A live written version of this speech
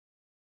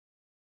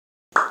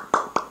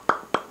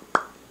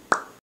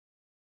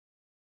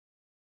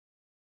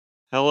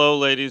Hello,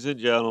 ladies and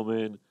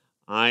gentlemen.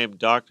 I am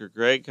Dr.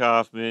 Greg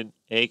Kaufman,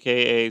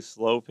 aka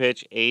Slow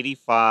Pitch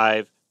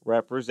 85,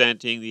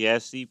 representing the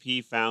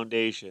SCP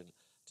Foundation.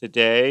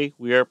 Today,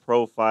 we are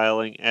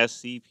profiling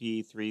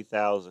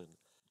SCP-3000. Ooh,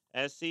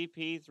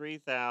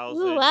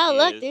 SCP-3000 wow,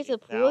 look, is there's a a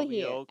pool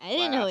here. Thalio I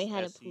didn't know class we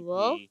had a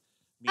pool. SCP,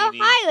 Oh,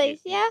 meaning hi, it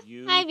Alaythia. is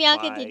used Hi,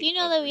 Bianca, by did you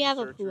know of that we have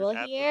a researchers pool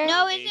at the here?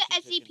 No, it's Foundation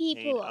an to SCP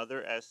contain pool.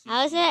 other SCPs.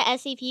 How is it an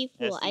SCP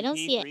pool? I don't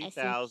see an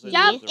SCP-3000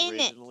 Jump was in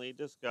it. originally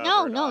discovered No,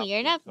 off you're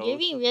the not. You're coast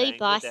being of really Bangladesh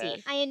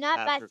bossy. I am not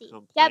after bossy.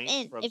 Jump complaints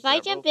in. from If I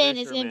several jump in,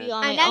 it's going to be fishermen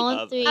on my I'm not- own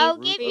of three. I'll a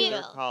give group you- of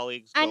their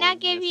colleagues I'm not going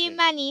giving you missing.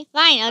 money.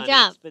 Fine, I'll An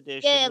jump.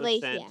 expedition Get was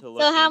Alaythia. sent to So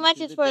look how into much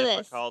is the for this?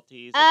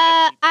 difficulties,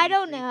 I and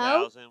don't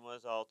know. SCP-3000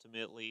 was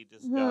ultimately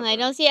discovered. I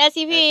don't see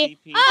SCP.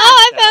 SCP-3000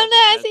 Oh, I found the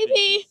has been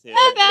SCP. considered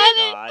I a found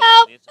it. god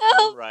Help, in its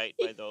help. own right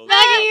by those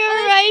Maggie, who you're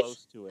have right. come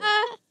close to it.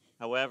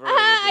 However, I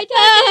it is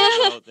important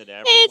to died. note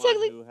that Hey, it took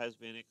everyone the- who has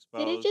been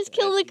exposed Did it just to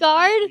kill the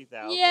guard?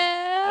 SCP-3000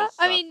 Yeah. has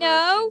I mean, suffered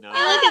no. a number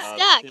Hey, look, it's of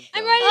stuck. symptoms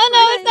I'm ready Oh, for no,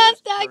 it. it's not there is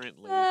stuck.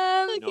 currently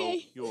Okay. no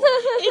cure.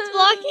 It's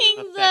blocking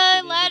the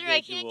Affected ladder.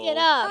 I can't get individuals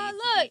up. need Oh, to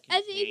look. be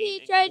contained SCP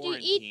and tried to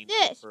eat quarantined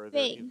this for further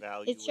thing.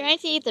 It's trying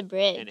to eat the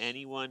bridge. and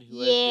anyone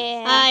who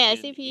Yeah. has Hi,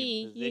 been SCP,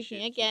 in you position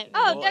can't to get me.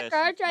 Oh, control that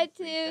guard tried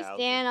to SCP-3000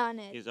 stand on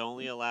it. is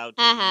only allowed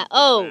to Haha, leave the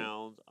oh.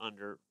 grounds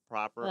under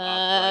proper Uh,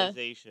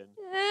 authorization.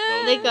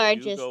 Those The who guard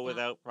do just go stopped.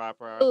 without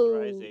proper Oh.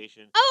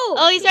 authorization Oh.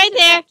 Oh, he's right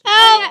there. considered to be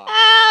Help! lost.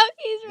 Help!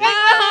 He's This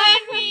right behind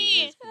SCP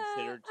me. is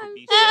considered to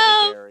be Help!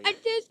 sedentary I'm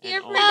too scared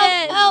and for only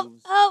this.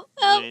 moves Help!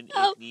 when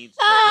Help! it needs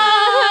to hurt.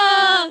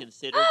 It is Help!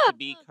 considered to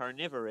be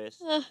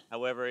carnivorous.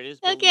 However, it is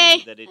believed Okay,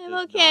 that it I'm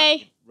does okay.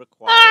 not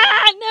require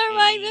Never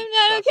mind, any I'm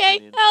not okay.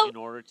 sustenance Help! in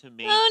order to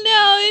maintain Oh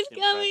no, its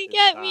it's coming, impressive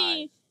get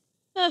me. size.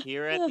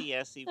 Here at the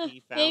SCP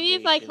Foundation, Maybe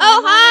if I climb Oh,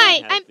 on hi,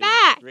 it. has I'm been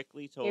back.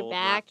 strictly You're told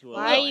back? not to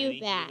Why allow are you any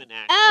back? human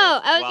access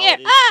Oh, I was while here. it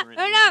is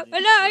currently in its Oh no, I current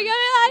got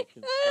state of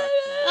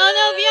construction. Oh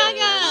no, From where we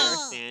Bianca!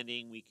 are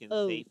standing, we can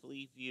Oh.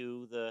 safely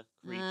view the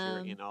creature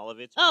in all of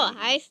its Oh, beauty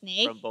hi,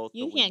 Snake. from both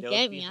You the can't windows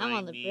get me. I'm behind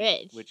on the me,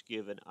 bridge. which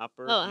give an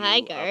upper Oh, view hi,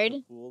 of guard.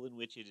 the pool in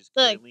which it is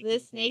Look, currently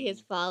this snake is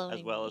contained, following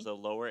as well me. as a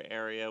lower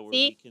area where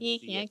See, we can you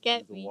see can't it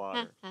get through the me.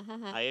 water. Ha, ha,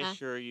 ha, I ha.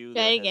 assure you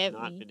Try there to has get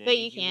not me, been but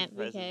any you human can't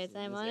presence because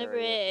in I'm this on a area for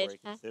bridge. a Ha,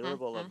 ha,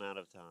 considerable ha. amount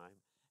of time,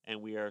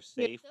 and we are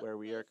safe where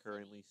we are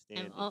currently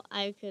standing.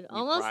 I could We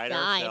almost pride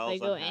die if I ourselves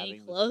go on any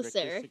having the strictest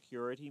closer.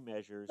 security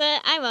measures,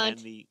 But I and won't.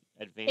 the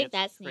that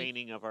advanced snake.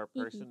 training of our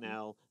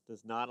personnel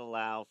does not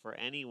allow for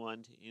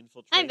anyone to I'm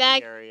infiltrate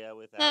back. the area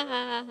without Ha our ha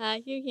ha ha.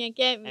 knowledge. You can't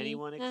get me.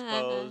 Anyone Ha, ha, ha,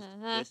 exposed ha, to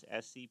ha. this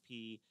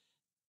SCP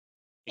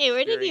Hey,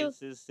 where did you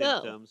experiences go?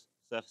 symptoms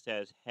such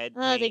as head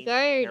Oh, the pain,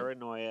 guard.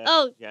 paranoia,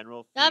 Oh,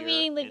 general stop fear,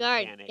 meeting the and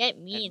guard. panic, Get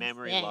me and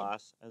memory instead.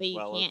 loss, as But you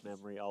well as can't.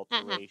 memory Ha ha ha.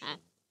 alteration.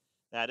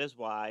 That is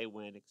why,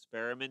 when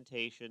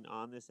experimentation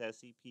on this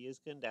SCP is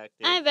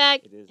conducted, I'm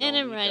back, it is and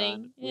I'm only running,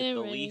 done and with I'm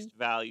the running. least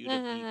valued of Ha,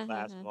 ha, ha,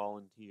 B-class ha.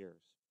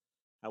 volunteers.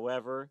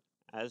 However,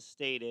 as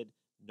stated,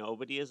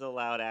 nobody is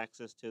allowed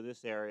access to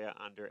this area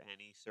under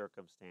any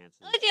circumstances.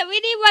 Look, we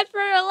need one for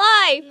our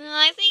life. No,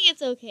 I think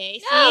it's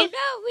okay. No, See?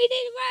 no, we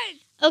need one.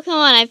 Oh, come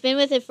on. I've been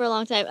with it for a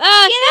long time.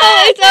 Ah, Get no,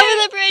 out, it's get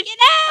over the bridge. Get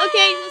out.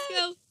 Okay, let's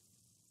go.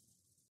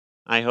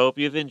 I hope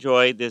you've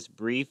enjoyed this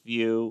brief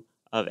view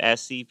of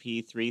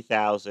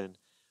SCP-3000,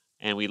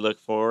 and we look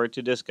forward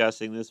to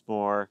discussing this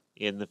more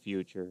in the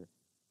future.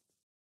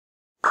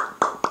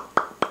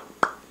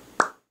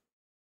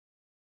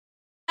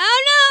 Oh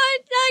no,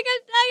 it's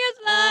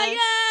stuck.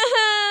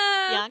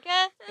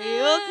 Bianca, are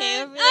you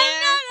okay over there? I'm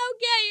not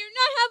okay. You're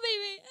not helping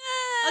me.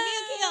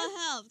 Okay, I'll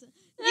help.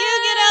 You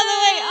get out of the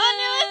way. Oh,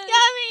 no.